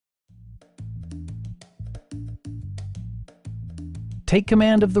Take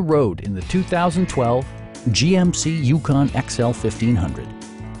command of the road in the 2012 GMC Yukon XL 1500.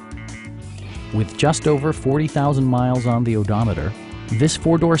 With just over 40,000 miles on the odometer, this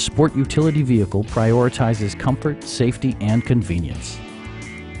four-door sport utility vehicle prioritizes comfort, safety, and convenience.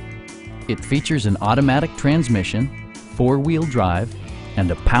 It features an automatic transmission, four-wheel drive,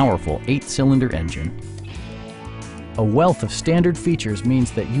 and a powerful 8-cylinder engine. A wealth of standard features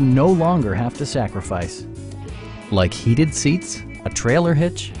means that you no longer have to sacrifice, like heated seats, a trailer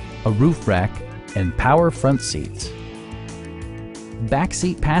hitch, a roof rack, and power front seats.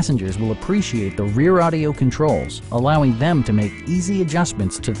 Backseat passengers will appreciate the rear audio controls, allowing them to make easy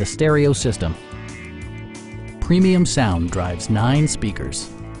adjustments to the stereo system. Premium sound drives 9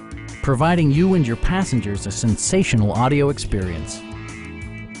 speakers, providing you and your passengers a sensational audio experience.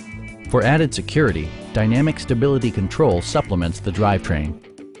 For added security, dynamic stability control supplements the drivetrain.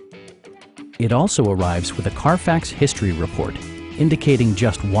 It also arrives with a Carfax history report, indicating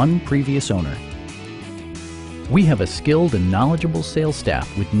just one previous owner. We have a skilled and knowledgeable sales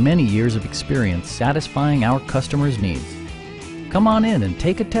staff with many years of experience satisfying our customers' needs. Come on in and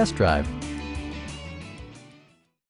take a test drive.